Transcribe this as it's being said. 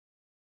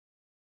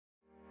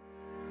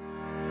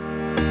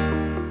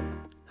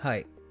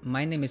Hi,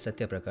 my name is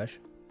Satya Prakash.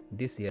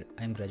 This year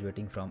I am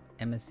graduating from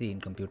MSc in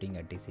Computing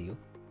at DCU.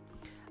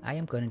 I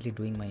am currently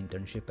doing my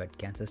internship at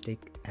Kansas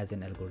State as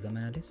an algorithm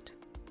analyst.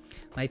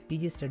 My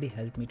PG study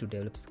helped me to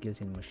develop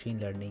skills in machine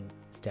learning,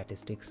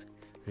 statistics,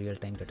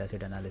 real-time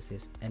dataset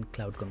analysis, and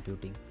cloud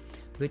computing,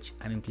 which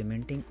I'm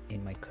implementing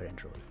in my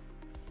current role.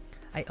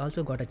 I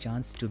also got a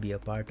chance to be a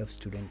part of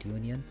student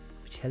union,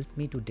 which helped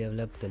me to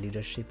develop the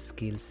leadership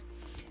skills,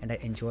 and I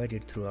enjoyed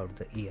it throughout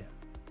the year.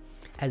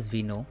 As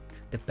we know,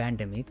 the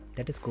pandemic,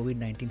 that is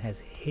COVID-19, has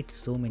hit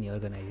so many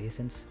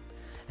organizations,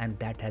 and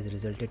that has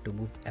resulted to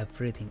move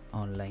everything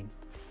online.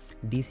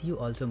 DCU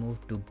also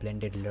moved to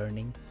blended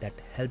learning that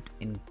helped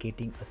in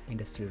getting us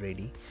industry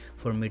ready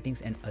for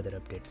meetings and other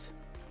updates.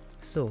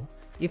 So,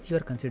 if you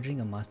are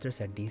considering a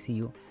master's at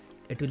DCU,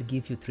 it will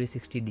give you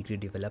 360-degree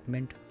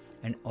development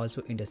and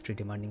also industry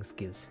demanding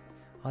skills.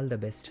 All the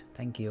best.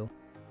 Thank you.